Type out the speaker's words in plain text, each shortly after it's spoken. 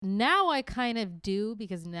now I kind of do,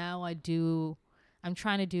 because now I'm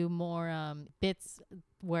trying to do more bits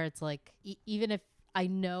where it's like, even if I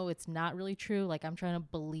know it's not really true, like I'm trying to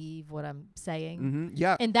believe what I'm saying.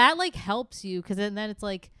 Yeah. And that like helps you, because then it's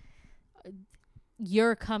like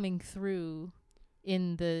you're coming through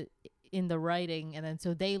in the writing, and then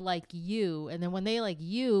so they like you, and then when they like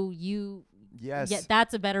you Yes. yeah,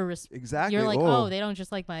 that's a better Exactly. You're like, oh, they don't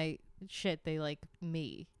just like my shit, they like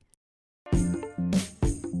me.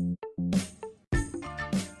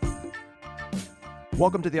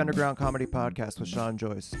 Welcome to the Underground Comedy Podcast with Sean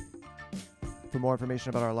Joyce. For more information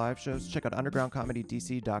about our live shows, check out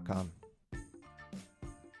undergroundcomedydc.com.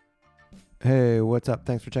 Hey, what's up?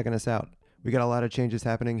 Thanks for checking us out. We got a lot of changes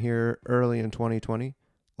happening here early in 2020.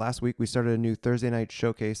 Last week, we started a new Thursday night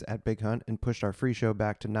showcase at Big Hunt and pushed our free show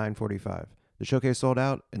back to 9:45. The showcase sold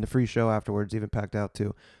out, and the free show afterwards even packed out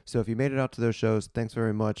too. So if you made it out to those shows, thanks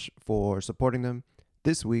very much for supporting them.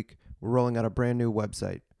 This week, we're rolling out a brand new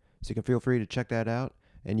website. So you can feel free to check that out,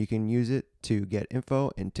 and you can use it to get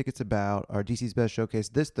info and tickets about our DC's Best Showcase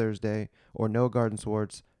this Thursday or Noah Garden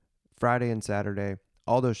Swartz Friday and Saturday.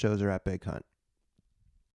 All those shows are at Big Hunt.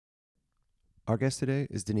 Our guest today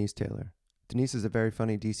is Denise Taylor. Denise is a very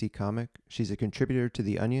funny DC comic. She's a contributor to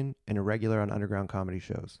The Onion and a regular on underground comedy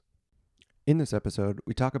shows. In this episode,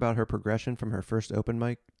 we talk about her progression from her first open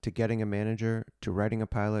mic to getting a manager to writing a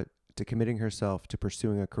pilot to committing herself to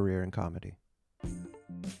pursuing a career in comedy.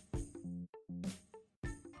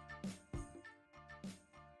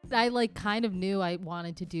 I like kind of knew I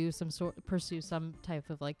wanted to do pursue some type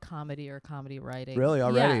of like comedy or comedy writing. Really?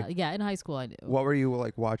 Already? Yeah, in high school I knew. What were you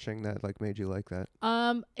like watching that like made you like that?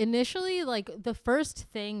 Initially, like the first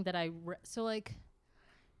thing that do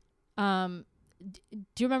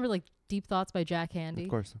you remember like Deep Thoughts by Jack Handey? Of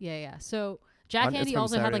course. Yeah. So Jack Handey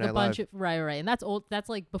also had like a bunch of right, and that's old. That's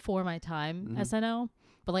like before my time SNL,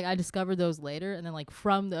 but like I discovered those later, and then like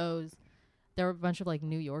from those, there were a bunch of like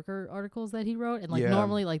New Yorker articles that he wrote, and like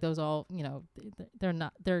normally like those all, you know,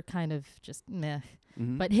 they're kind of just meh,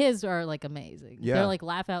 but his are like amazing. Yeah. They're like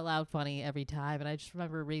laugh out loud funny every time, and I just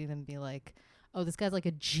remember reading them and being like, oh, this guy's like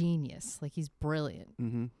a genius, like he's brilliant,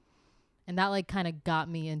 and that like kind of got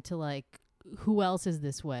me into like, who else is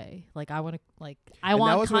this way? Like I want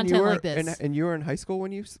content like this. And you were in high school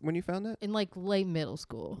when you found that? In like late middle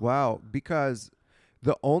school. Wow, because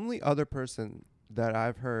the only other person that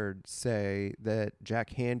I've heard say that Jack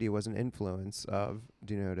Handey was an influence of,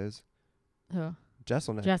 do you know who it is? Who?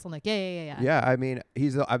 Jesselnick. Jesselnick. Yeah. Yeah, I mean,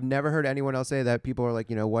 I've never heard anyone else say that. People are like,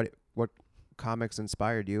 you know, what comics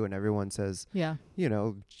inspired you? And everyone says, yeah, you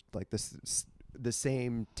know, like the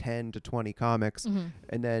same 10 to 20 comics. And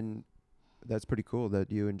then that's pretty cool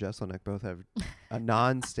that you and Jesselnick both have a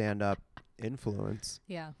non-stand-up influence.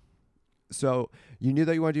 Yeah. So you knew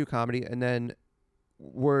that you wanted to do comedy, and then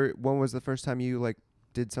when was the first time you like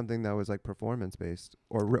did something that was like performance based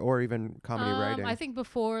or even comedy writing? I think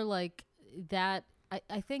before like that,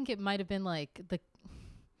 I think it might have been like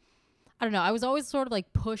I don't know. I was always sort of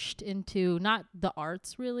like pushed into not the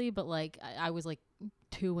arts really, but like I was like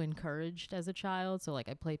too encouraged as a child. So like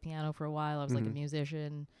I played piano for a while. I was like a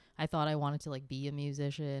musician. I thought I wanted to like be a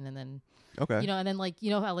musician, and then you know, and then like,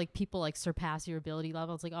 you know how like people like surpass your ability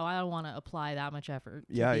level. It's like, oh, I don't want to apply that much effort.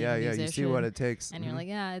 Yeah. You see what it takes, and you're like,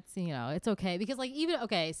 yeah, it's, you know, it's okay, because like even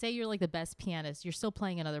say you're like the best pianist, you're still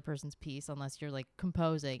playing another person's piece unless you're like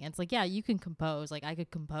composing. And it's like, yeah, you can compose. Like I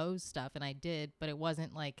could compose stuff, and I did, but it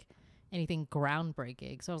wasn't like anything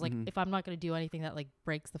groundbreaking. So I was like, if I'm not going to do anything that like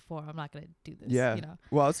breaks the form, I'm not going to do this. Yeah. You know?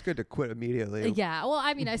 Well, it's good to quit immediately. Yeah. Well,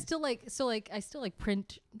 I mean, I still like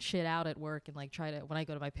print shit out at work, and like try to, when I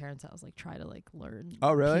go to my parents' house, like try to like learn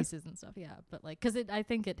pieces and stuff. Yeah. But like, cause I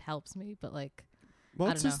think it helps me, but like,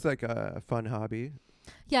 well, it's just like a fun hobby.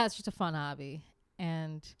 Yeah. It's just a fun hobby.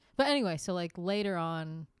 But anyway, so like later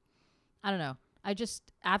on, I don't know. I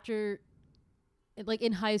just, after like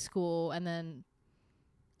in high school, and then,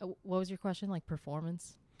 what was your question? Like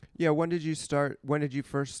performance? Yeah. When did you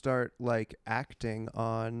first start like acting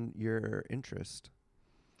on your interest?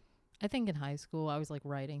 I think in high school I was like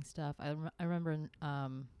writing stuff. I remember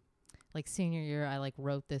like senior year, I like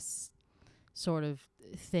wrote this sort of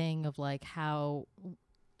thing of like how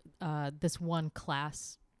this one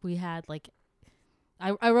class we had, like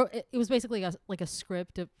I wrote it was basically like a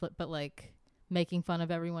script of, but like making fun of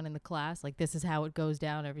everyone in the class, like this is how it goes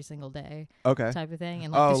down every single day, type of thing,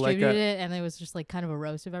 and like distributed it, and it was just like kind of a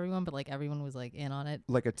roast of everyone, but like everyone was like in on it.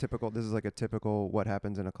 Like this is like a typical what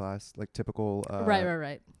happens in a class, like typical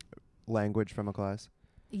right language from a class.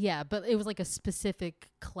 Yeah, but it was like a specific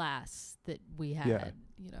class that we had,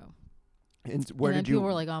 you know. And where and then did people you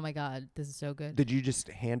were like, "Oh my god, this is so good." did you just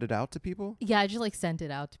hand it out to people? Yeah, I just like sent it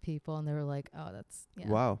out to people, and they were like, "Oh, that's yeah."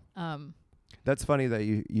 Wow. That's funny that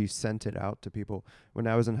you sent it out to people. When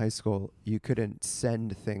I was in high school, you couldn't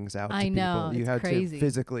send things out I to know, people. You it's had crazy. to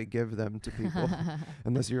physically give them to people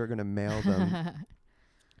unless you were going to mail them.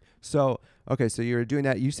 So, okay, so you were doing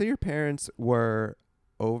that. You say your parents were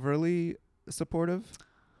overly supportive?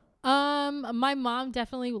 My mom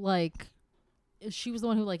definitely like she was the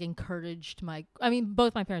one who like encouraged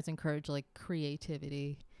both my parents encouraged like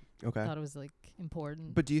creativity. Okay. Thought it was like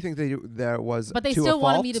important. But do you think there was But they to a still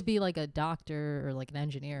wanted fault? me to be like a doctor or like an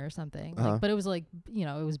engineer or something. Uh-huh. Like, but it was like,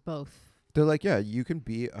 it was both. They're like, yeah, you can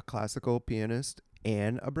be a classical pianist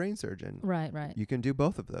and a brain surgeon. Right, right. You can do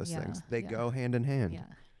both of those Yeah, things. They yeah. go hand in hand. Yeah.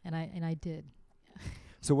 And I did.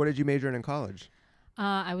 So what did you major in college?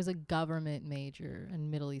 I was a government major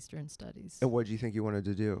in Middle Eastern studies. And what did you think you wanted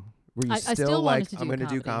to do? Were you I still like, wanted to do I'm going to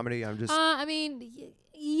do comedy. comedy? I'm just...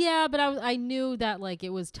 Yeah, but I knew that like it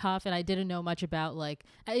was tough, and I didn't know much about like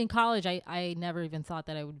in college. I never even thought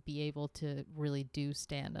that I would be able to really do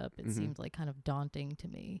stand up. It seemed like kind of daunting to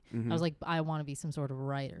me. I was like, I want to be some sort of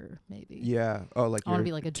writer, maybe. Yeah. Oh, like I want to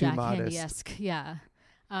be like a Jack modest. Handy-esque. Yeah.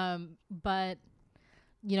 But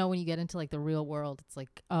when you get into like the real world, it's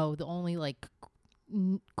like, oh, the only like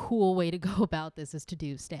cool way to go about this is to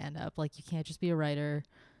do stand up. Like you can't just be a writer.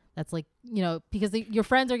 That's like, because your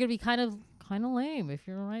friends are going to be kind of lame if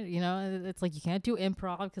you're a writer. It's like you can't do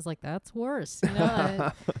improv because like that's worse.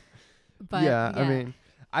 But yeah,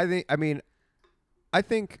 I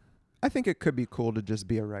think it could be cool to just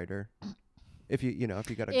be a writer if you got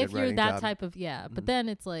a good writing job. If you're that type of but then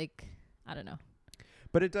it's like I don't know.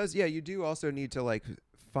 But it does, yeah. You do also need to like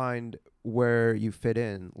find where you fit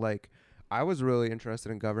in. Like I was really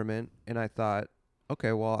interested in government, and I thought,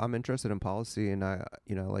 okay, well, I'm interested in policy and I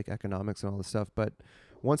like economics and all this stuff. But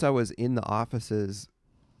once I was in the offices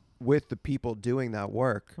with the people doing that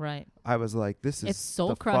work, right, I was like, this is it's soul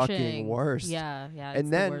the crushing. fucking worst. Yeah. It's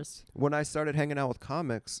and then the worst. when I started hanging out with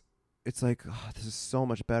comics, it's like, oh, this is so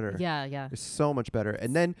much better. Yeah. It's so much better.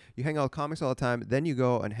 And then you hang out with comics all the time. Then you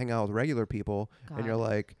go and hang out with regular people, and you're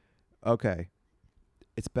like, okay,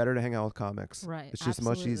 it's better to hang out with comics. Right. It's just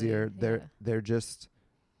absolutely. much easier. Yeah. They're just,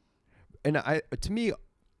 and to me,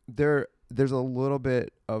 there's a little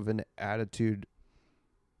bit of an attitude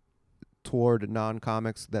toward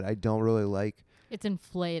non-comics that I don't really like. It's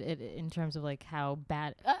inflated in terms of like how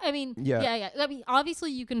bad. Yeah. I mean,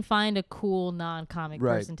 obviously you can find a cool non-comic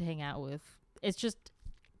person to hang out with. It's just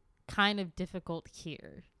kind of difficult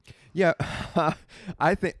here. Yeah,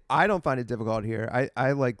 I think I don't find it difficult here.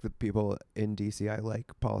 I like the people in DC. I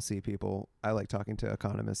like policy people. I like talking to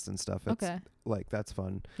economists and stuff. It's like that's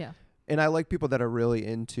fun. Yeah. And I like people that are really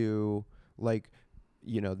into like,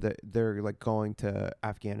 they're like going to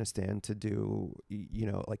Afghanistan to do,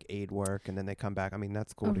 like aid work, and then they come back. I mean,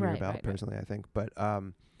 that's cool to hear about personally, I think. But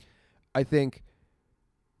I think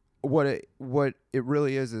what it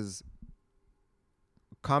really is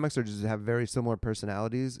comics are just have very similar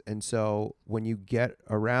personalities, and so when you get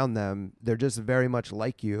around them, they're just very much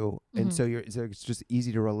like you, and so it's just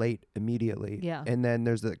easy to relate immediately. Yeah. And then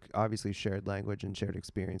there's obviously shared language and shared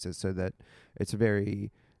experiences, so that it's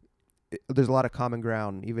there's a lot of common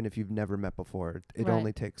ground, even if you've never met before. It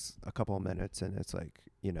only takes a couple of minutes, and it's like,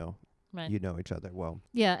 you know each other well.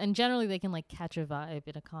 Yeah, and generally they can like catch a vibe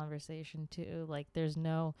in a conversation too. Like there's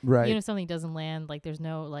no, right. Even if something doesn't land, like there's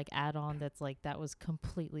no like add-on that's like that was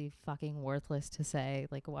completely fucking worthless to say.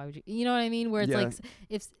 Like why would you know what I mean? Where it's like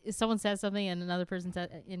if someone says something and another person says,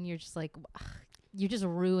 and you're just like, you just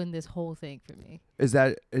ruined this whole thing for me. Is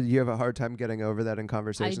that you have a hard time getting over that in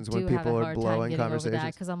conversations when people are blowing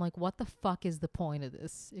conversations? Because I'm like, what the fuck is the point of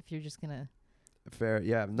this if you're just gonna? Fair,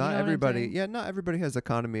 yeah. Not everybody. Yeah, not everybody has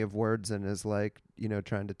economy of words and is like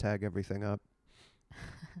trying to tag everything up.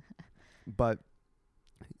 But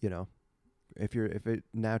if it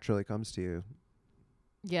naturally comes to you.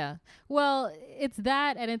 Yeah. Well, it's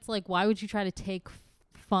that, and it's like, why would you try to take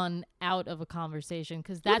fun out of a conversation?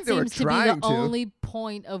 Because that seems to be the only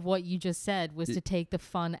point of what you just said was to take the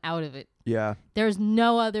fun out of it. Yeah. There's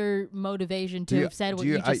no other motivation to have said what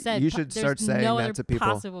you just said. You should start saying that to people.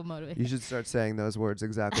 Possible motivation. You should start saying those words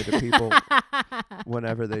exactly to people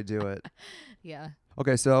whenever they do it. Yeah.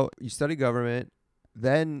 Okay, so you study government,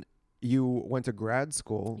 then you went to grad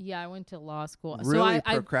school. Yeah, I went to law school. Really so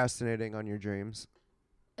procrastinating on your dreams.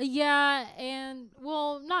 Yeah, and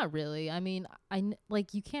well, not really. I mean,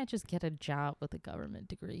 you can't just get a job with a government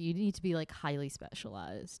degree. You need to be like highly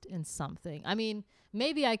specialized in something. I mean,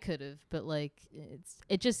 maybe I could have, but like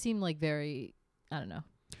it just seemed like very, I don't know.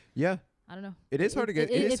 Yeah. I don't know. It is hard to get.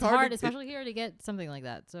 It's hard, especially here, to get something like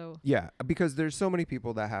that. So yeah, because there's so many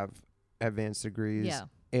people that have advanced degrees, yeah,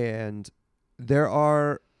 and there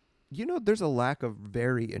are, there's a lack of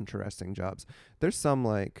very interesting jobs. There's some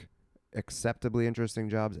like acceptably interesting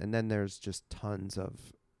jobs, and then there's just tons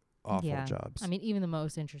of awful jobs. I mean, even the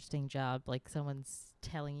most interesting job, like someone's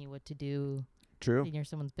telling you what to do. True. And you're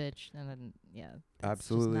someone's bitch, and then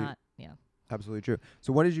Absolutely. just not, yeah. Absolutely true.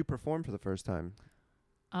 So when did you perform for the first time?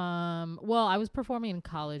 Well, I was performing in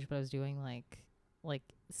college, but I was doing like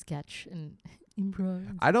sketch and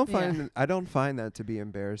improv. I don't find that to be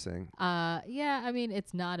embarrassing. Yeah, I mean,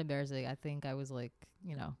 it's not embarrassing. I think I was like,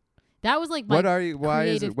 that was like What are you? Why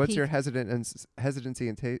is it? What's peak. Your hesitancy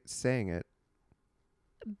in saying it?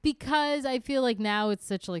 Because I feel like now it's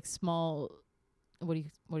such like small. What do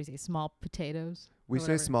you say? Small potatoes. We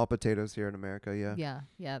say small potatoes here in America. Yeah.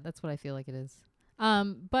 Yeah. That's what I feel like it is.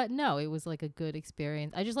 But no, it was like a good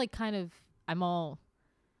experience. I just like I'm all,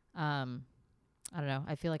 I don't know.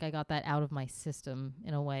 I feel like I got that out of my system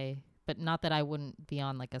in a way, but not that I wouldn't be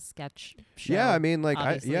on like a sketch show. Yeah, I mean, like,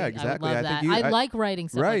 exactly. I would love that. I like writing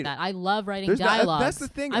stuff like that. I love writing dialogues. That's the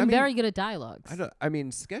thing. I'm very good at dialogues. I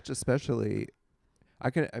mean, sketch especially.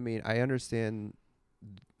 I understand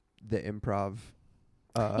the improv.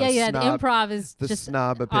 The improv is the just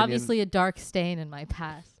snob opinion. Obviously a dark stain in my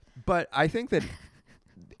past. But I think that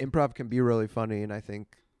improv can be really funny, and I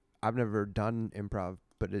think I've never done improv,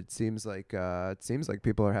 but it seems like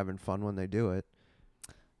people are having fun when they do it.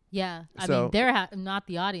 Yeah, I mean they're not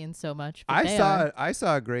the audience so much. But I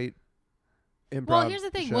saw a great improv. Well, here's the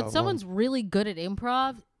thing: when someone's really good at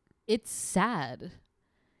improv, it's sad.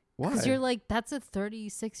 Why? Because you're like, that's a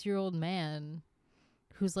 36-year-old man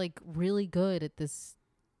who's like really good at this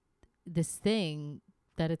thing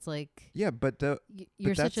that it's like. Yeah, but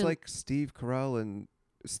that's like Steve Carell and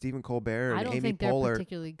Stephen Colbert and Amy Poehler. I don't think they're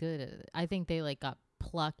particularly good at it. I think they like got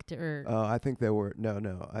plucked or. Oh, I think they were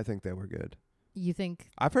I think they were good. You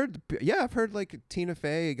think? I've heard like Tina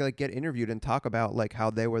Fey like get interviewed and talk about like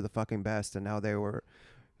how they were the fucking best and how they were.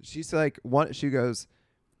 She's like she goes,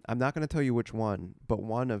 I'm not going to tell you which one, but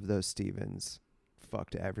one of those Stevens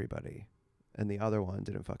fucked everybody, and the other one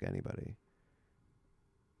didn't fuck anybody.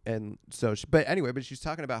 And so, but she's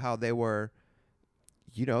talking about how they were,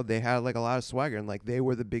 they had like a lot of swagger and like they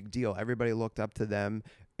were the big deal. Everybody looked up to them,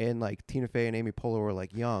 and like Tina Fey and Amy Poehler were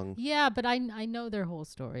like young. Yeah, but I know their whole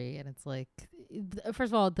story, and it's like,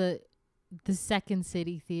 first of all, the Second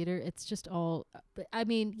City Theater, it's just all. I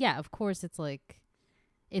mean, yeah, of course, it's like,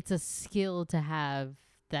 it's a skill to have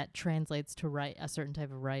that translates to write a certain type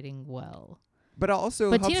of writing well. But also,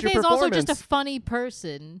 but helps Tina Fey is also just a funny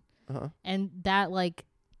person, and that like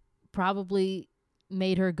probably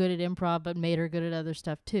made her good at improv, but made her good at other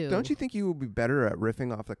stuff too. Don't you think you would be better at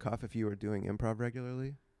riffing off the cuff if you were doing improv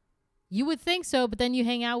regularly? You would think so, but then you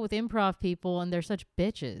hang out with improv people, and they're such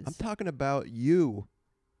bitches. I'm talking about you.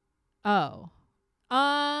 Oh,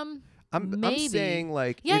 I'm saying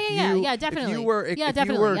like definitely. If you were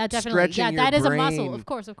definitely. stretching that your is a brain muscle, of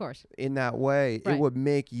course. In that way, Right. it would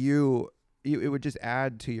make you. It would just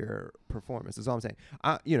add to your performance. That's all I'm saying.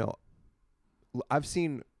 I've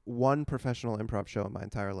seen one professional improv show in my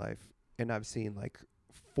entire life, and I've seen like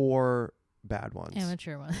 4 bad ones.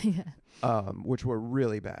 Amateur one, yeah. Which were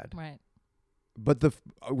really bad. Right. But the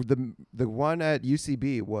one at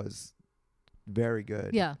UCB was very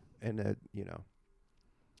good. Yeah. And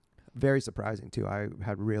very surprising too. I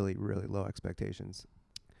had really, really low expectations.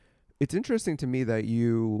 It's interesting to me that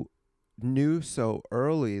you knew so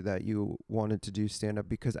early that you wanted to do stand-up,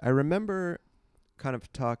 because I remember kind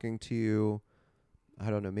of talking to you,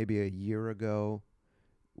 I don't know, maybe a year ago,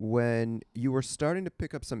 when you were starting to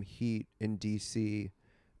pick up some heat in DC,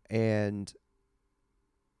 and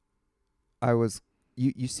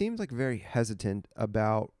you seemed like very hesitant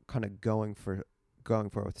about kind of going for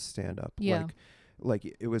with stand-up. Yeah. Like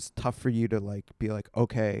it was tough for you to like be like,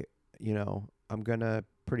 okay, I'm gonna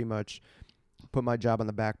pretty much put my job on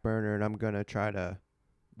the back burner and I'm gonna try to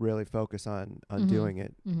really focus on doing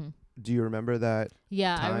it. Mm-hmm. Do you remember that?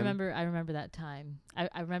 Yeah, time? I remember that time.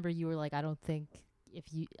 I remember you were like, I don't think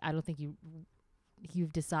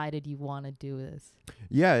you've decided you want to do this.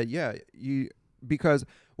 Yeah. Because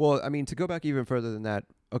well, I mean, to go back even further than that.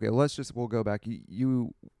 Okay, we'll go back.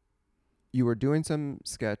 You were doing some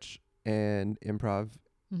sketch and improv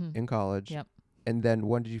in college. Yep. And then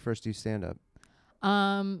when did you first do stand up?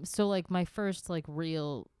 So like my first like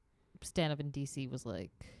real stand up in DC was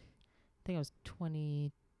like, I think I was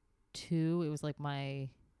 22. It was like my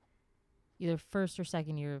either first or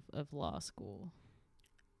second year of law school.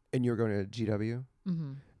 And you were going to GW?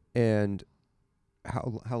 Mm-hmm. And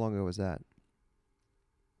how long ago was that?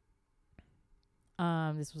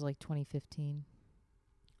 This was like 2015.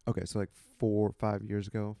 Okay, so like 4 or 5 years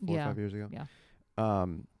ago. 4 or Yeah. 5 years ago. Yeah.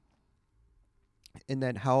 Um, and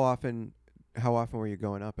then how often were you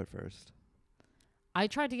going up at first? I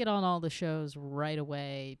tried to get on all the shows right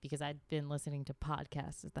away because I'd been listening to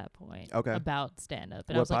podcasts at that point Okay. about stand-up.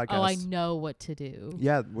 And What I was like, oh, I podcasts? know what to do.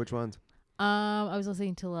 Yeah, which ones? I was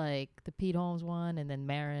listening to like the Pete Holmes one and then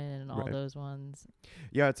Marin and all Right. those ones.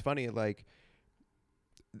 Yeah, it's funny. Like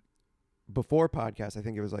before podcasts, I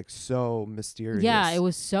think it was like so mysterious. Yeah, it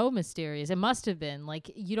was so mysterious. It must have been. Like,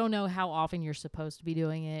 you don't know how often you're supposed to be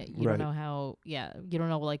doing it. You Right. don't know how, you don't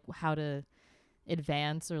know like how to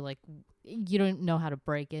advance or like, you don't know how to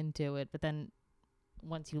break into it. But then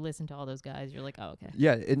once you listen to all those guys, you're like, oh, okay.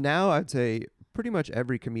 Yeah, and now I'd say pretty much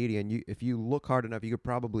every comedian, if you look hard enough, you could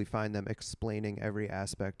probably find them explaining every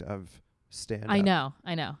aspect of stand-up. I know.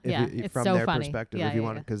 Yeah, it's from so their funny. perspective, Yeah, if you yeah,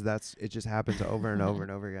 want it, because it just happens over and over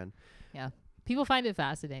and over again. Yeah. People find it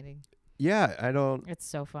fascinating. Yeah, I don't. It's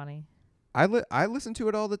so funny. I listen to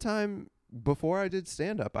it all the time. Before I did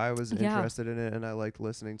stand-up, I was Yeah. interested in it, and I liked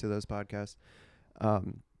listening to those podcasts.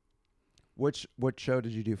 What show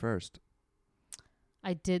did you do first?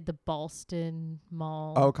 I did the Ballston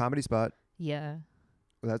Mall. Oh, Comedy Spot. Yeah.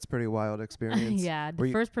 That's a pretty wild experience. Yeah. Were The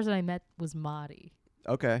you- first person I met was Marty.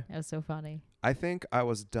 Okay. That was so funny. I think I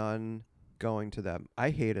was done going to them. I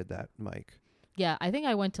hated that mic. Yeah, I think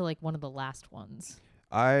I went to like one of the last ones.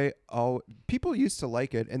 People used to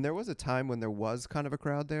like it, and there was a time when there was kind of a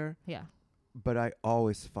crowd there, Yeah. but I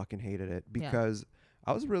always fucking hated it because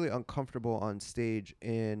I was really uncomfortable on stage.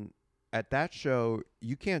 And at that show,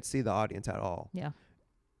 you can't see the audience at all. Yeah.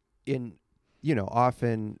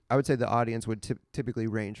 Often I would say the audience would typically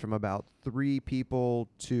range from about 3 people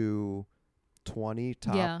to 20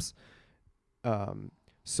 tops.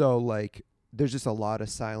 So like there's just a lot of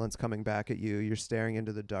silence coming back at you. You're staring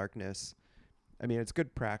into the darkness. I mean, it's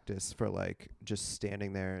good practice for like just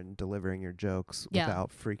standing there and delivering your jokes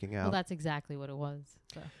without freaking out. Well, that's exactly what it was.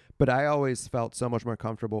 So. But I always felt so much more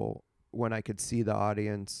comfortable when I could see the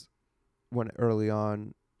audience early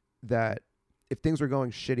on, that if things were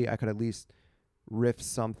going shitty, I could at least riff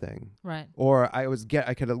something. Right. Or I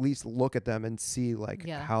could at least look at them and see like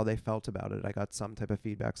Yeah. how they felt about it. I got some type of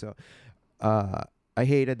feedback. So I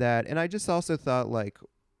hated that. And I just also thought, like,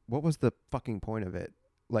 what was the fucking point of it?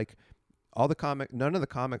 Like, none of the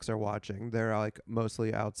comics are watching. They're like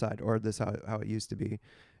mostly outside, or this how it used to be.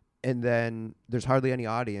 And then there's hardly any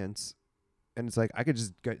audience. And it's like I could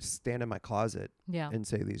just stand in my closet and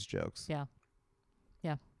say these jokes. Yeah.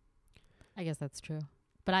 Yeah. I guess that's true.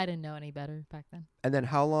 But I didn't know any better back then. And then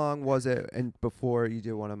how long was it before you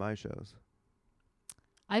did one of my shows?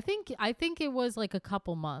 I think it was like a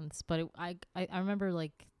couple months, but I remember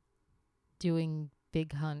like doing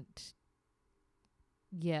Big Hunt.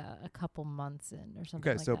 Yeah, a couple months in or something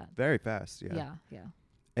like that. Okay, so very fast. Yeah. Yeah.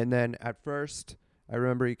 And then at first, I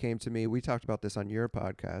remember you came to me. We talked about this on your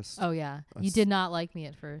podcast. Oh yeah, you did not like me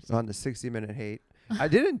at first. On the 60-minute hate. I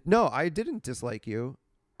didn't dislike you.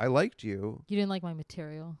 I liked you. You didn't like my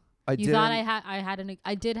material. I You thought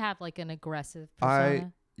I did have like an aggressive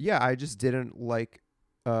persona. I just didn't like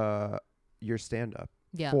your stand-up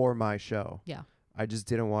for my show. Yeah. I just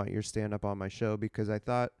didn't want your stand-up on my show because I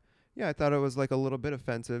thought it was like a little bit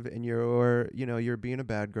offensive, and you're being a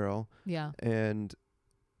bad girl. Yeah. And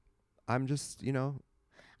I'm just,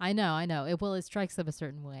 I know. It strikes them a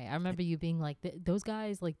certain way. I remember you being like, those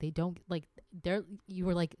guys, like, they don't, like, you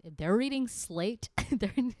were like, they're reading Slate.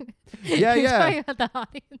 Yeah. Talking about the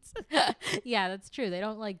audience. Yeah, that's true. They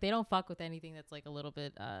don't fuck with anything that's like a little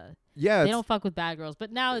bit, they don't fuck with bad girls.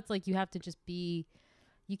 But now it's like, you have to just be,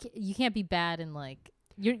 you can't be bad and like,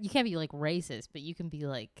 you can't be like racist, but you can be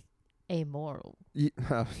like amoral.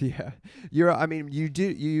 Yeah. You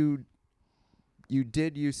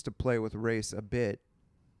did used to play with race a bit.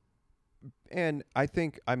 And I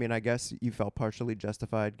guess you felt partially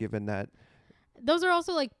justified given that. Those are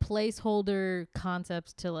also like placeholder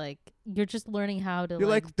concepts to like, you're just learning how to you're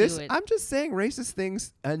like do this. it. I'm just saying racist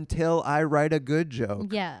things until I write a good joke.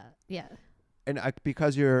 Yeah. Yeah. And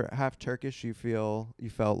because you're half Turkish, you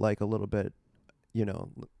felt like a little bit, you're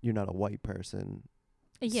not a white person.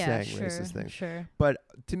 Yeah, saying racist things. Sure. But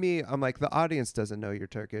to me, I'm like, the audience doesn't know you're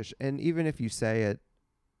Turkish. And even if you say it,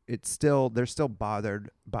 they're still bothered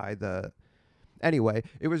by the. Anyway,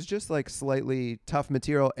 it was just like slightly tough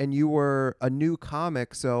material, and you were a new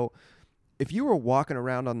comic. So if you were walking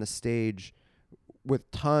around on the stage with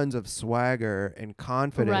tons of swagger and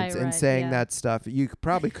confidence and Right, saying yeah. that stuff, you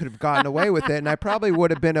probably could have gotten away with it, and I probably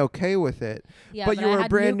would have been okay with it. Yeah, but you I were a had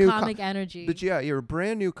brand new new comic energy. But yeah, you're a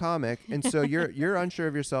brand new comic, and so you're unsure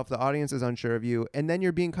of yourself. The audience is unsure of you, and then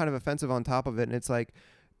you're being kind of offensive on top of it. And it's like,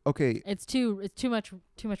 okay, It's too much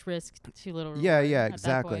risk, too little reward. yeah, at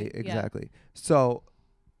that point. exactly. So,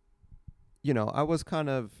 I was kind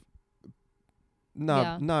of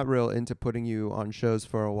not real into putting you on shows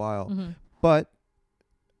for a while, Mm-hmm. but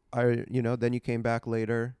then you came back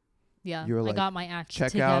later. Yeah, You were like, I got my act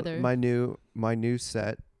check together. out my new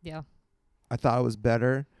set. Yeah. I thought it was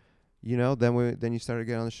better. Then you started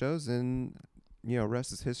getting on the shows, and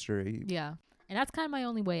rest is history. Yeah, and that's kind of my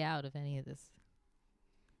only way out of any of this,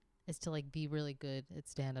 is to like be really good at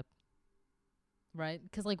stand up, right?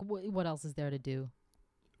 Because like what else is there to do?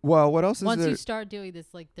 Well, what else is Once there? you start doing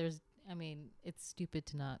this, like it's stupid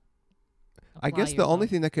to not. I guess apply the only yourself.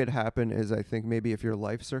 thing that could happen is, I think, maybe if your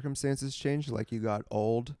life circumstances changed, like you got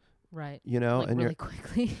old, Right. and really you're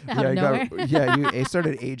quickly out of nowhere. you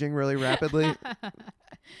started aging really rapidly,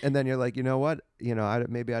 and then you're like, you know what,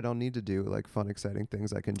 maybe I don't need to do like fun, exciting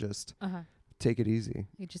things. I can just take it easy.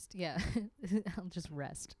 You just I'll just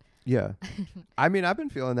rest. Yeah, I mean, I've been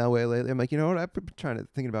feeling that way lately. I'm like, you know what, I've been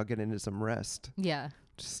thinking about getting into some rest. Yeah.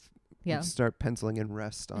 Just Yeah. start penciling in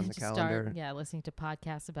rest on the Just calendar. start, listening to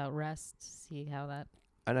podcasts about rest. See how that.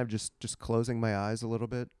 And I'm just closing my eyes a little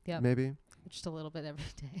bit. Yep. Maybe. Just a little bit every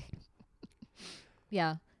day.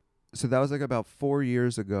 Yeah. So that was like about 4 to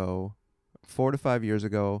 5 years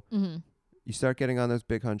ago. Mm-hmm. You start getting on those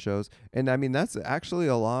Big Hunt shows, and I mean, that's actually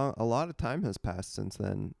a lot of time has passed since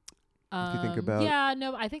then. If you think about. Yeah,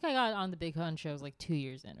 no, I think I got on the Big Hunt shows like 2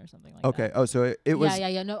 years in or something like that. Okay. Oh, so it was.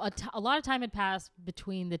 Yeah. No, a lot of time had passed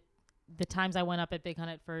between the times I went up at Big Hunt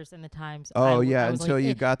at first and the times. Oh, I yeah, was until like,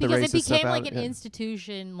 you got the because racist it became stuff like out, an yeah.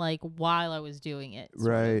 institution, like while I was doing it.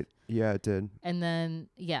 sort of. Right. Yeah, it did. And then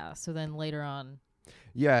so then later on.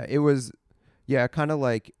 Yeah, it was. Yeah, kind of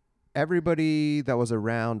like everybody that was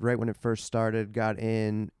around right when it first started got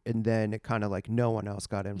in, and then it kind of like no one else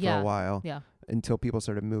got in for a while. Yeah. Until people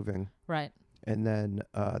started moving. Right. And then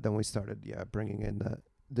we started bringing in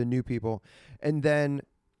the new people, and then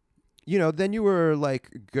then you were like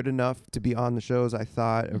good enough to be on the shows, I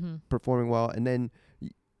thought, performing well, and then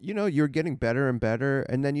you're getting better and better,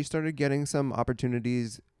 and then you started getting some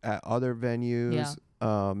opportunities at other venues,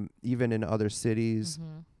 even in other cities.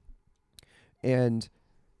 And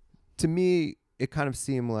to me it kind of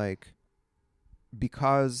seemed like,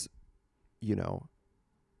 because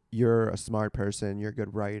you're a smart person, you're a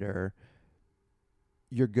good writer,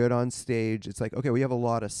 you're good on stage, it's like, okay, we have a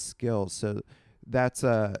lot of skills. So that's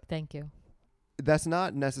Thank you. That's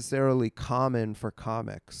not necessarily common for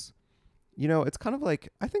comics. It's kind of like,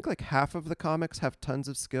 I think like half of the comics have tons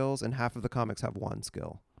of skills and half of the comics have one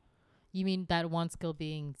skill. You mean that one skill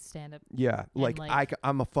being stand up? Yeah, like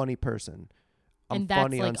I'm a funny person. I'm and that's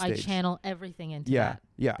funny like on stage. I channel everything into Yeah, that.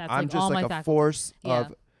 yeah. That's I'm like just all like my a faculties. force Yeah.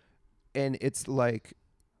 of, and it's like,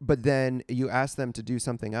 but then you ask them to do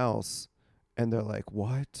something else, and they're like,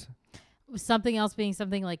 "What?" Something else being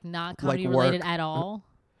something like not comedy Like related work. at all.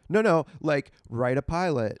 No, like write a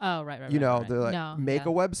pilot. Oh, right. They're right. like, No, make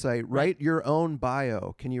yeah. a website, write your own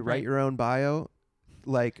bio. Can you write Right. your own bio?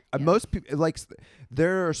 Like Yeah. most people, like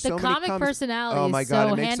there are so The many comic comics. personality Oh my is god,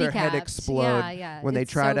 so it makes their head handicapped. explode Yeah. when they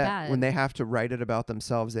It's try so to bad. when they have to write it about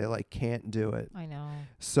themselves. They like can't do it. I know.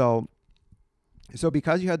 So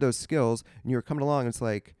because you had those skills and you were coming along, it's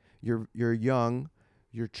like you're young,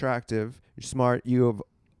 you're attractive, you're smart, you have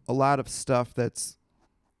a lot of stuff that's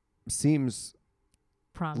seems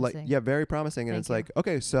Promising. like very promising, and Thank it's you. like,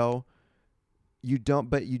 okay, so you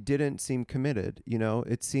didn't seem committed.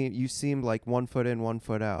 You seemed like 1 foot in, 1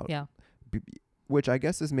 foot out. Yeah. Which I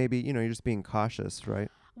guess is maybe you're just being cautious, right?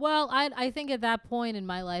 Well, I think at that point in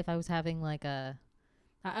my life I was having like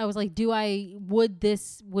I was like,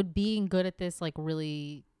 would being good at this like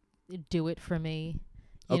really do it for me?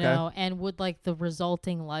 You Okay. know, and would like the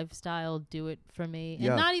resulting lifestyle do it for me?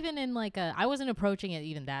 Yeah. And not even in like I wasn't approaching it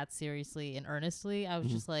even that seriously and earnestly. I was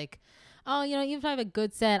just like, oh, even if I have a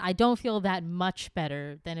good set, I don't feel that much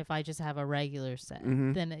better than if I just have a regular set.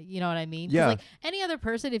 Then you know what I mean? 'Cause, Yeah. like any other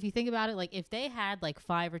person, if you think about it, like if they had like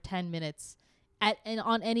 5 or 10 minutes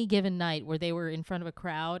on any given night where they were in front of a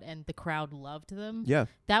crowd and the crowd loved them, Yeah.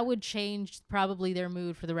 that would change probably their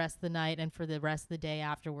mood for the rest of the night and for the rest of the day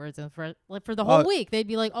afterwards and for the whole week. They'd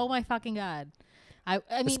be like, oh my fucking God. I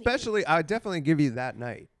mean, especially, I would definitely give you that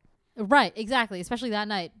night. right, exactly, especially that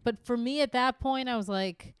night. But for me at that point, I was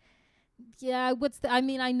like, Yeah, I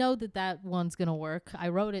mean, I know that one's gonna work. I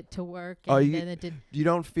wrote it to work, Oh, and then it did. you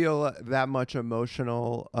don't feel that much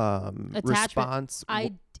emotional Attachment. response.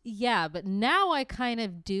 Yeah, but now I kind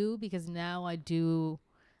of do, because now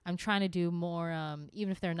I'm trying to do more,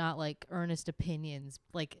 even if they're not like earnest opinions,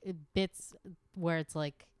 like bits where it's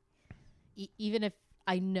like, even if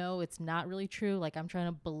I know it's not really true, like I'm trying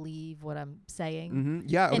to believe what I'm saying.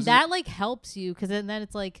 Yeah, And that like helps you, because then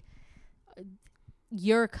it's like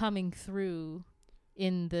you're coming through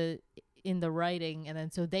in the writing, and then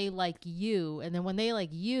so they like you, and then when they like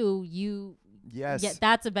you yes, yeah,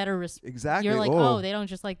 that's a better exactly. You're like, oh, they don't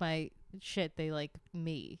just like my shit, they like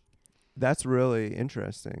me. That's really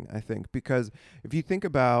interesting, I think, because if you think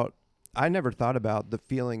about, I never thought about the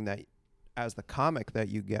feeling that as the comic that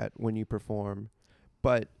you get when you perform,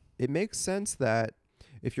 but it makes sense that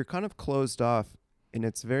if you're kind of closed off and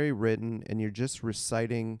it's very written and you're just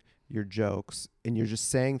reciting your jokes and you're just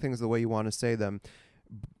saying things the way you want to say them,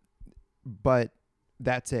 but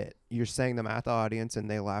that's it. You're saying them at the audience and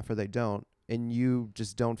they laugh or they don't, and you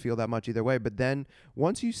just don't feel that much either way. But then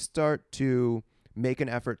once you start to make an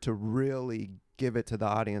effort to really give it to the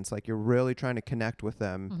audience, like you're really trying to connect with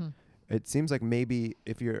them, it seems like maybe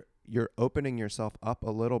if you're opening yourself up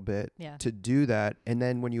a little bit to do that, and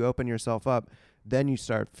then when you open yourself up, then you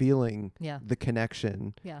start feeling the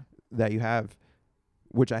connection that you have,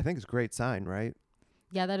 which I think is a great sign, right?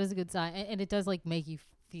 Yeah, that is a good sign, and it does like make you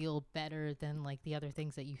feel better than like the other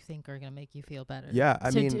things that you think are gonna make you feel better. Yeah,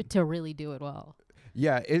 I mean, to really do it well.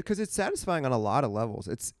 Yeah, because it's satisfying on a lot of levels.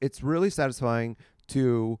 It's really satisfying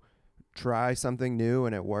to try something new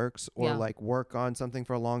and it works, or like work on something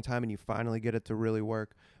for a long time and you finally get it to really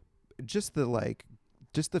work. Just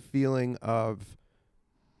the feeling of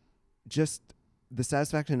just the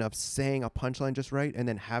satisfaction of saying a punchline just right and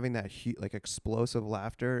then having that like explosive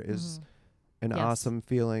laughter is an awesome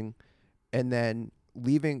feeling. And then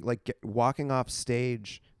leaving, like walking off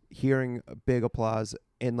stage, hearing big applause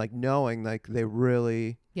and like knowing like they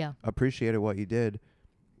really appreciated what you did.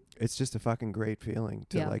 It's just a fucking great feeling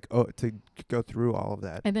to to go through all of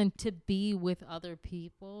that. And then to be with other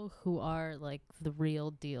people who are like the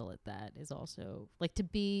real deal at that is also like to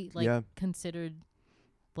be like considered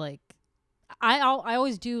like I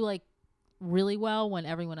always do like really well when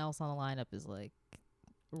everyone else on the lineup is like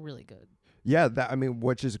really good. Yeah, that, I mean,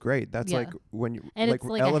 which is great. That's like when you and like it's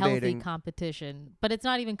like elevating a healthy competition, but it's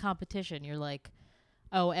not even competition. You're like,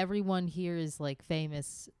 oh, everyone here is like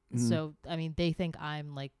famous, so I mean they think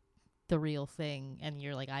I'm like the real thing, and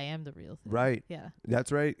you're like, I am the real thing. Right. Yeah.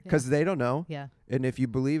 That's right. Because they don't know. Yeah. And if you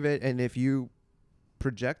believe it and if you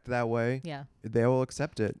project that way, they will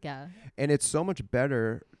accept it. Yeah. And it's so much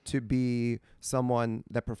better to be someone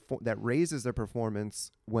that that raises their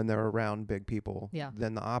performance when they're around big people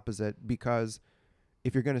than the opposite, because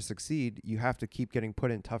if you're going to succeed, you have to keep getting put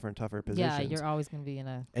in tougher and tougher positions. Yeah, you're always going to be in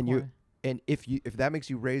a corner. And if that makes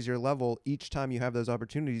you raise your level each time you have those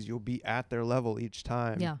opportunities, you'll be at their level each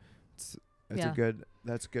time. Yeah.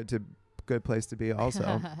 That's good place to be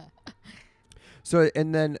also. So,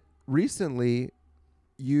 and then recently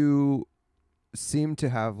you seem to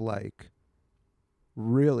have like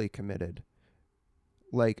really committed.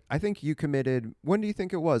 Like, I think you committed, when do you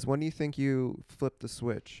think it was? When do you think you flipped the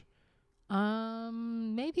switch?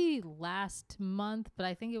 Maybe last month, but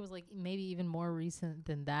I think it was like maybe even more recent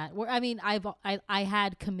than that. Where I mean, I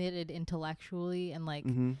had committed intellectually, and like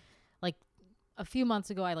like a few months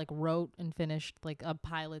ago I like wrote and finished like a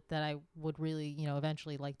pilot that I would really,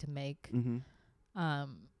 eventually like to make.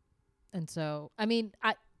 And so I mean,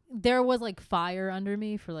 there was like fire under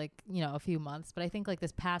me for like, a few months, but I think like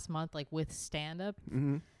this past month, like with stand up,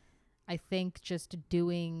 I think just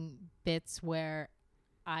doing bits where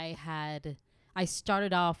I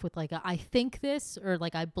started off with like I think this, or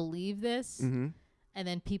like I believe this, and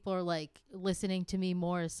then people are like listening to me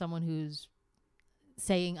more as someone who's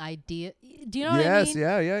saying idea. Do you know what I mean?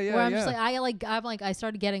 Yeah. Where I'm just like I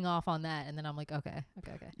started getting off on that, and then I'm like, okay.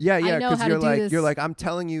 Yeah, because you're like I'm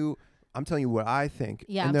telling you what I think.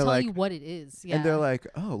 Yeah, and I'm telling you what it is. Yeah. And they're like,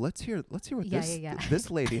 oh, let's hear what this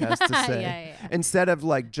lady has to say. Instead of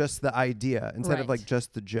like just the idea, instead of like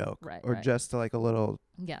just the joke, or just like a little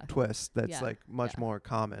twist that's like much more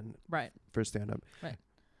common for stand-up. Right.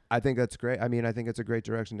 I think that's great. I mean, I think it's a great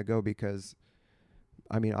direction to go, because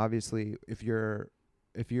I mean, obviously if your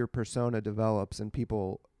persona develops and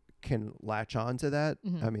people can latch on to that,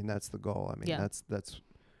 I mean, that's the goal. I mean, that's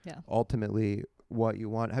ultimately what you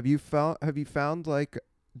want. Have you found like,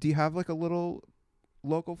 do you have like a little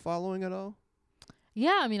local following at all?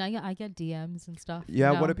 Yeah, I mean, I get DMs and stuff.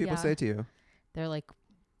 Yeah, what do people say to you? They're like,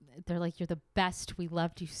 they're like, you're the best. We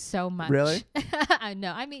loved you so much. Really? I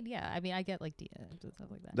know. I mean, yeah. I mean, I get like DMs and stuff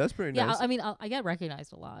like that. That's pretty Yeah. nice. I mean, I get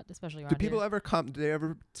recognized a lot, especially around Do people here. ever come? Do they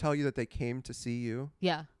ever tell you that they came to see you?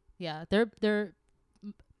 Yeah. Yeah. They're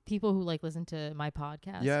people who like listen to my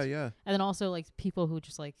podcast. Yeah, yeah. And then also like people who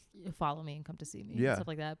just like follow me and come to see me Yeah. and stuff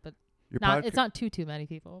like that. But it's not too many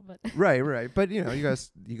people, but right. But you know, you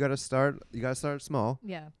gotta start small.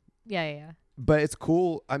 yeah. Yeah. But it's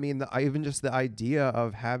cool. I mean, even just the idea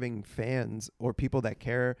of having fans or people that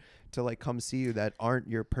care to like come see you that aren't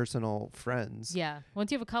your personal friends. Yeah.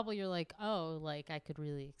 Once you have a couple, you're like, oh, like I could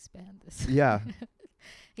really expand this. Yeah.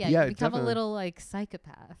 Yeah. Yeah, You become definitely. a little like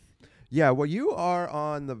psychopath. Yeah. Well, you are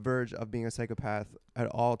on the verge of being a psychopath at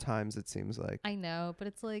all times, it seems like. I know, but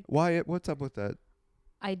it's like, Why? What's up with that?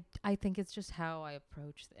 I think it's just how I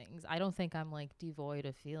approach things. I don't think I'm like devoid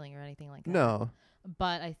of feeling or anything like that. No.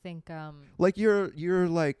 But I think Like you're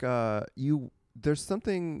like there's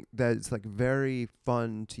something that's like very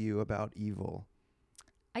fun to you about evil.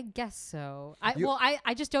 I guess so.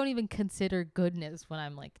 I just don't even consider goodness when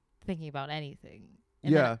I'm like thinking about anything.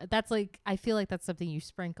 And Yeah. that's like, I feel like that's something you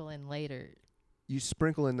sprinkle in later. You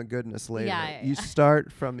sprinkle in the goodness later. Yeah. You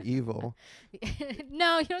start from evil.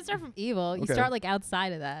 No, you don't start from evil. You Okay. start like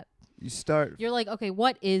outside of that. You're like, okay,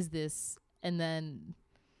 what is this? And then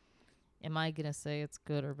am I going to say it's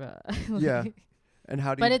good or bad? Yeah. And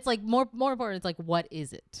how do But you it's like more important. It's like, what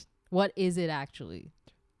is it? What is it actually?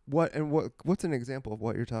 what's an example of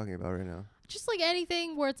what you're talking about right now? Just like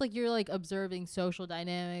anything where it's like you're like observing social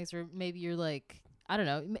dynamics, or maybe you're like, I don't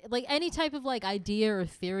know, like any type of like idea or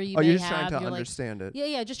theory you may You're just have. trying to You're understand it. like,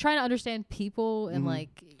 yeah, just trying to understand people and Mhm.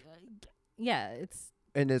 like, yeah,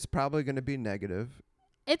 And it's probably going to be negative.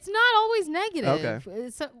 it's not always negative.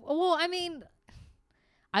 Okay. Well, I mean,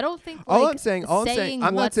 I don't think All like I'm saying, saying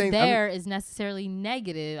I'm not what's saying there is necessarily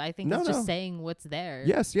negative. I think No, it's just no. saying what's there.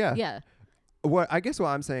 Yes, yeah. Yeah. I guess what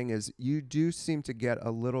I'm saying is you do seem to get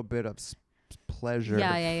a little bit of pleasure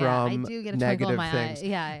Yeah. from I do get a twinkle in negative my things. eye.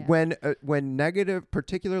 Yeah. When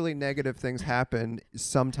particularly negative things happen,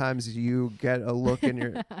 sometimes you get a look in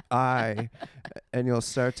your eye, and you'll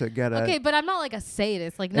start to get Okay, but I'm not like a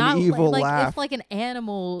sadist. Like an not evil like laugh. if like an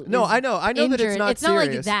animal. No, is I know that it's injured, not it's not like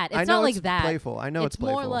serious. that. It's I know not like it's that. playful. I know it's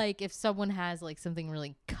playful. more like if someone has like something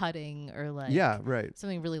really cutting or like yeah, right.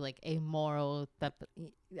 something really like immoral. That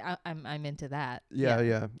I'm into that.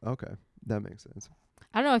 Yeah. Okay, that makes sense.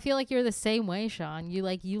 I don't know. I feel like you're the same way, Sean. You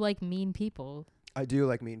like mean people. I do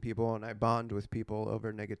like mean people, and I bond with people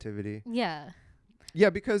over negativity. Yeah. Yeah,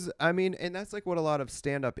 because I mean, and that's like what a lot of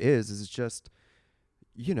stand-up is just,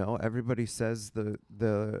 you know, everybody says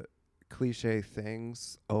the cliche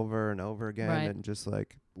things over and over again, Right. and just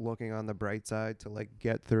like looking on the bright side to like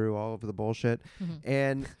get through all of the bullshit. Mhm.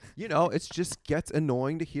 And you know, it's just gets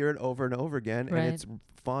annoying to hear it over and over again, Right. and it's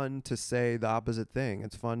fun to say the opposite thing.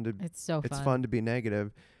 It's fun to It's so it's fun. fun to be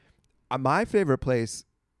negative. My favorite place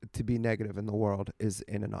to be negative in the world is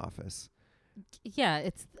in an office. Yeah,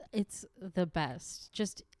 it's the best.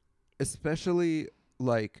 Just Especially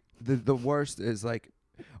like the worst is like,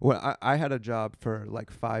 well, I had a job for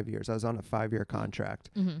like 5 years. I was on a 5-year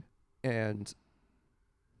contract, and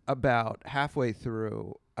about halfway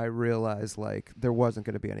through I realized like there wasn't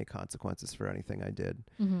going to be any consequences for anything I did.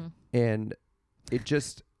 And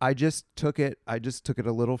I just took it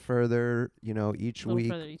a little further, you know, each week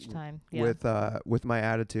further each time. Yeah. with my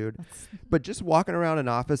attitude. But just walking around an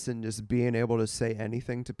office and just being able to say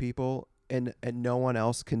anything to people, and no one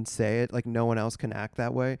else can say it, like no one else can act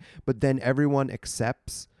that way, but then everyone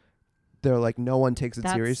accepts. They're like, no one takes it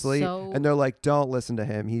That's seriously, so- and they're like, don't listen to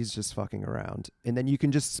him, he's just fucking around. And then you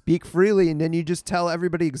can just speak freely, and then you just tell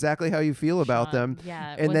everybody exactly how you feel about Sean, them,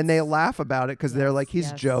 Yeah. and then they laugh about it because they're like,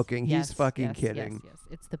 he's yes, joking, yes, he's fucking yes, kidding. Yes.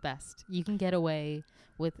 It's the best. You can get away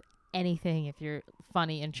with anything if you're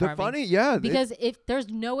funny and They're charming. funny, yeah. Because if there's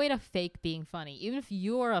no way to fake being funny, even if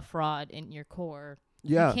you're a fraud in your core,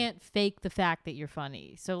 Yeah. you can't fake the fact that you're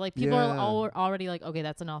funny. So like people Yeah. are already like, okay,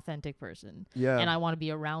 that's an authentic person, Yeah. and I want to be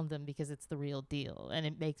around them because it's the real deal, and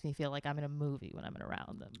it makes me feel like I'm in a movie when I'm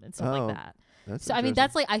around them and stuff Oh, like that. That's So I mean, interesting.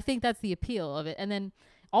 that's like, I think that's the appeal of it. And then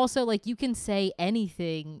also like you can say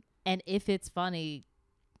anything, and if it's funny,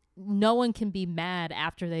 no one can be mad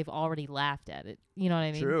after they've already laughed at it. You know what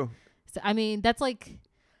I mean? True. So, I mean, that's like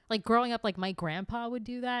growing up, like my grandpa would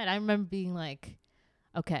do that. And I remember being like,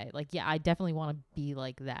 okay, like, yeah, I definitely want to be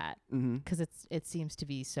like that, because it seems to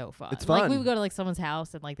be so fun. It's Like we fun. would go to like someone's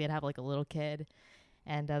house and like they'd have like a little kid,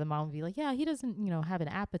 And the mom would be like, yeah, he doesn't, have an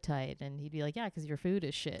appetite. And he'd be like, yeah, because your food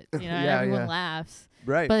is shit. Yeah, everyone yeah. laughs.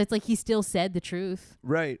 Right. But it's like he still said the truth.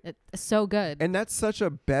 Right. It's so good. And that's such a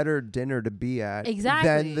better dinner to be at Exactly.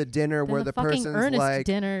 than the dinner Than where the the fucking person's earnest like,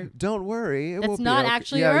 dinner. don't worry, it will That's be not okay.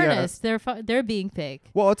 actually Yeah, yeah. earnest. They're being fake.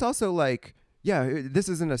 Well, it's also like, this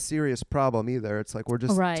isn't a serious problem either. It's like we're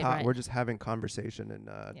just Right. we're just having conversation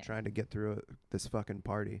and trying to get through this fucking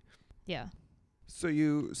party. Yeah. So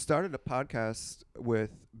you started a podcast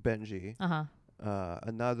with Benji,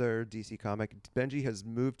 another DC comic. Benji has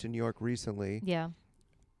moved to New York recently. Yeah.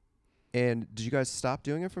 And did you guys stop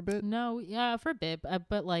doing it for a bit? No, yeah, for a bit,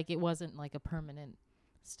 but like it wasn't like a permanent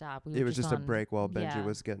stop. It was just a break while Benji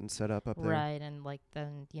was getting set up there. Right, and like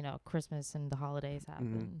then Christmas and the holidays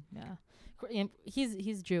happen. Yeah.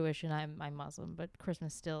 He's Jewish and I'm Muslim, but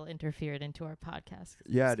Christmas still interfered into our podcast.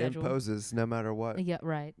 Yeah, schedule. It imposes no matter what. Yeah,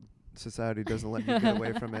 right. Society doesn't let you get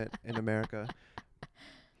away from it in America.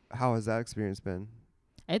 How has that experience been?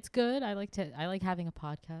 It's good. I like having a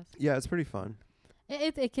podcast. Yeah, it's pretty fun.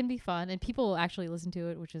 It can be fun, and people actually listen to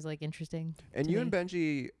it, which is like interesting. And you and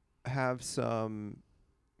Benji have some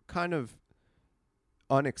kind of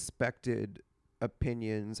unexpected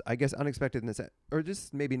opinions. I guess unexpected in this, or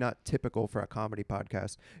just maybe not typical for a comedy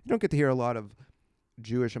podcast. You don't get to hear a lot of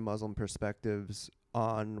Jewish and Muslim perspectives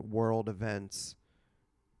on world events,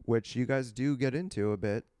 which you guys do get into a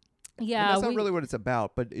bit. Yeah, and that's not really what it's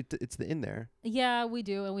about, but it's in there. Yeah, we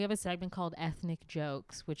do, and we have a segment called Ethnic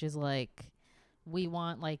Jokes, which is like we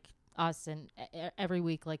want like us and every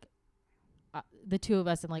week like the two of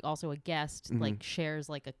us and like also a guest like shares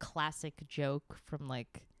like a classic joke from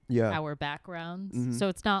like our backgrounds. So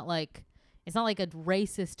it's not like a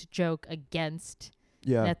racist joke against.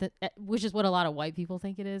 Yeah, which is what a lot of white people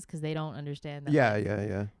think it is because they don't understand that.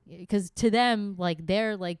 Yeah. Because to them, like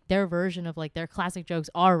their version of like their classic jokes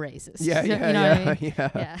are racist. Yeah.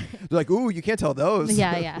 They're like, ooh, you can't tell those.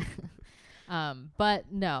 Yeah.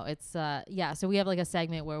 But no, it's so we have like a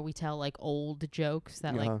segment where we tell like old jokes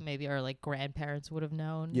that like maybe our like grandparents would have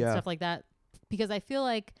known and stuff like that. Because I feel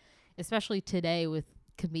like, especially today with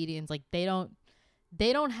comedians, like they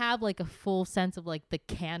don't have like a full sense of like the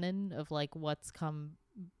canon of like what's come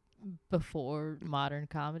before modern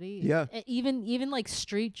comedy. Yeah. Even like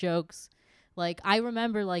street jokes. Like I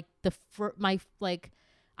remember like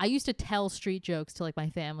I used to tell street jokes to like my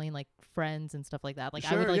family and like friends and stuff like that. Like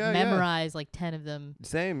I would like memorize like 10 of them.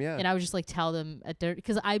 Same, yeah. And I would just like tell them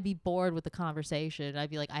because I'd be bored with the conversation. I'd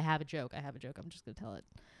be like, I have a joke. I'm just gonna tell it.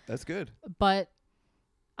 That's good. But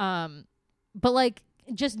like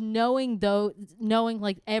just knowing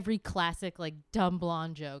like every classic like dumb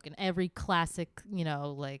blonde joke and every classic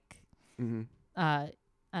like I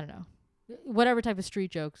don't know, whatever type of street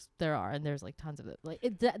jokes there are, and there's like tons of it, like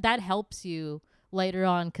that helps you later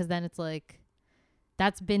on because then it's like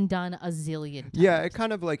that's been done a zillion times. Yeah, it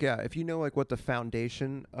kind of like if you know like what the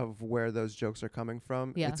foundation of where those jokes are coming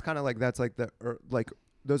from, it's kind of like that's like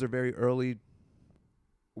those are very early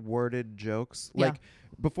worded jokes. Like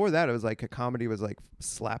before that, it was like a comedy was like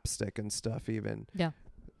slapstick and stuff even. Yeah.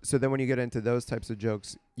 So then when you get into those types of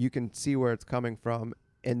jokes, you can see where it's coming from,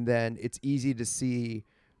 and then it's easy to see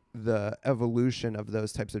the evolution of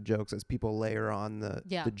those types of jokes as people layer on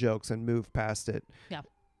the jokes and move past it. Yeah.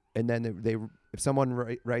 And then they if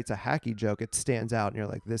someone writes a hacky joke, it stands out, and you're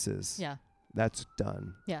like, that's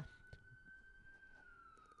done. Yeah.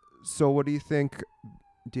 So what do you think?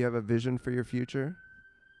 Do you have a vision for your future?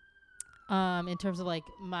 In terms of like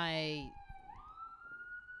my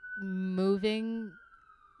moving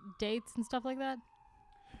dates and stuff like that,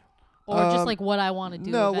 or just like what I want to do.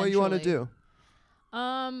 No, eventually. What you want to do.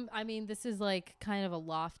 I mean, this is like kind of a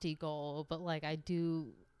lofty goal, but like I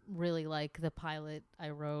do really like the pilot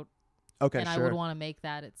I wrote. Okay, and I would want to make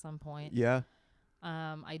that at some point. Yeah.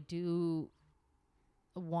 I do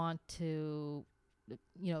want to,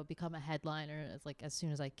 become a headliner as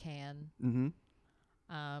soon as I can.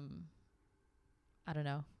 I don't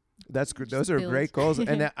know. That's good. Those are great goals.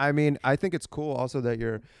 And I mean, I think it's cool also that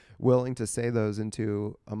you're willing to say those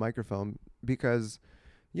into a microphone because,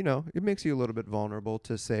 it makes you a little bit vulnerable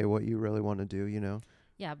to say what you really want to do,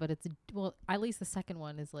 Yeah, but at least the second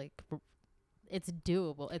one is like, it's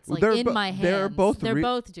doable. It's like in my hands. They're both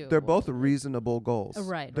doable. They're both reasonable goals.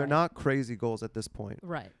 Right. They're not crazy goals at this point.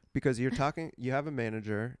 Right. Because you have a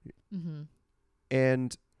manager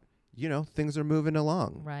and, things are moving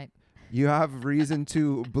along. Right. You have reason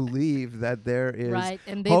to believe that there is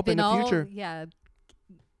and hope in the future. Yeah,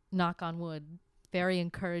 knock on wood, very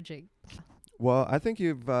encouraging. Well, I think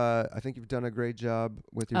you've done a great job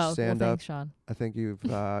with your stand-up. Well, thanks, Sean. I think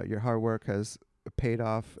your hard work has paid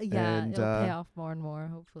off. Yeah, And it'll pay off more and more,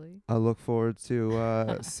 hopefully. I look forward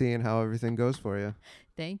to seeing how everything goes for you.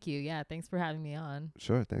 Thank you. Yeah, thanks for having me on.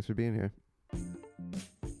 Sure. Thanks for being here.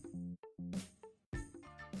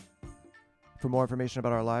 For more information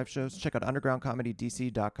about our live shows, check out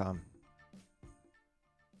undergroundcomedydc.com.